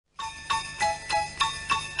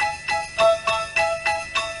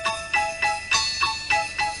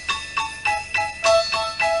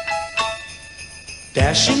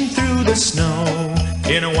dashing through the snow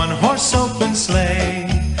in a one-horse open sleigh.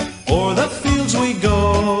 O'er the fields we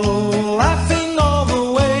go, laughing all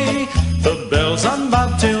the way. The bells on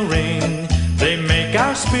bobtail ring, they make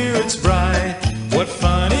our spirits bright. What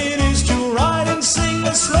fun it is to ride and sing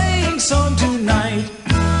a sleighing song tonight.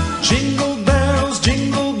 Jingle bells,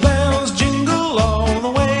 jingle bells, jingle all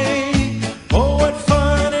the way. Oh, what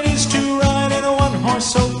fun it is to ride in a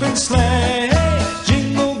one-horse open sleigh.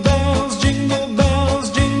 Jingle bells, jingle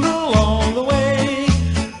bells, jingle all the way.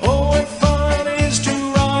 Oh, what fun it is to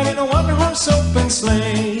ride in a one-horse open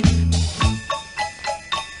sleigh.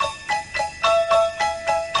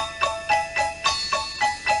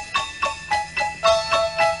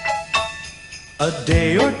 A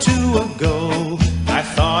day or two ago, I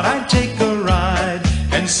thought I'd take a ride,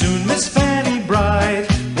 and soon Miss Fanny Bright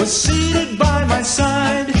was seated by my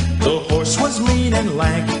side. The horse was lean and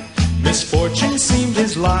lank, misfortune seemed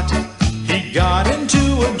his lot. He got into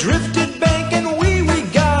a drifted bank, and we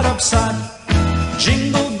got upset.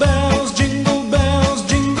 Jingle bells,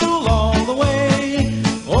 jingle all the way.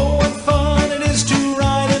 Oh, what fun it is to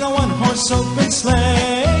ride in a one-horse open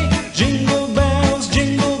sleigh. Jingle bells,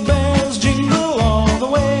 jingle all the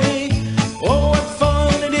way. Oh, what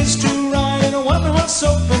fun it is to ride in a one-horse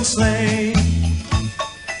open sleigh.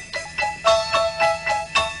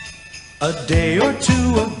 A day or two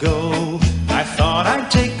ago, I thought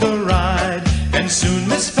I'd take a ride, and soon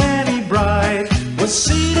Miss Fanny Bright was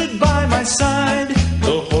seated by my side.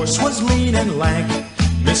 The horse was lean and lank,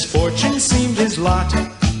 misfortune seemed his lot.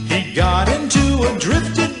 He got into a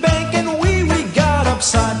drifted bank, and we got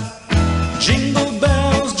upset. Jingle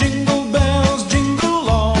bells, jingle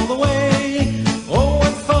all the way. Oh,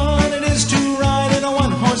 what fun it is to ride in a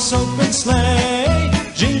one-horse open sleigh.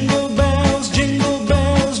 Jingle bells,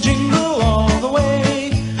 jingle all the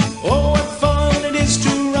way. Oh, what fun it is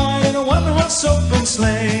to ride in a one-horse open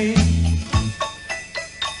sleigh.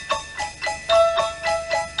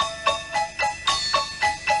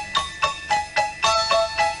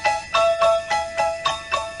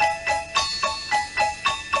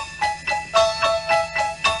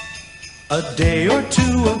 A day or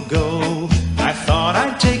two ago, I thought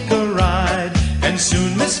I'd take a ride, and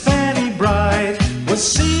soon Miss Fanny Bright was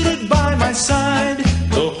seated by my side.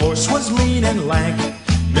 The horse was lean and lank,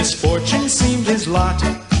 misfortune seemed his lot.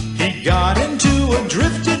 He got into a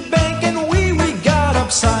drifted bank, and we got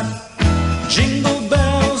upset. Jingle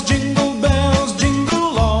bells,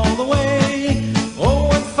 jingle all the way. Oh,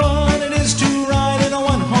 what fun it is to ride in a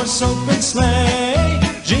one-horse open sleigh.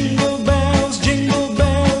 Jingle bells,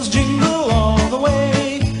 jingle all the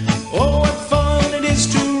way. Oh, what fun it is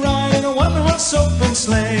to ride in a one-horse open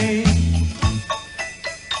sleigh.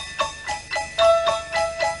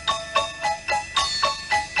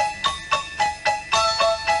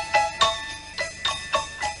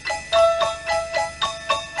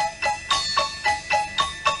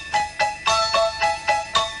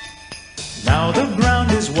 Now the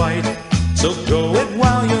ground is white, so go it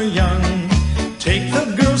while you're young. Take the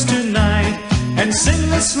girls tonight and sing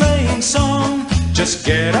the sleighing song. Just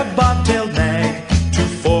get a bobtailed nag,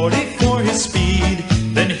 240 for his speed,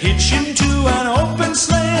 then hitch him to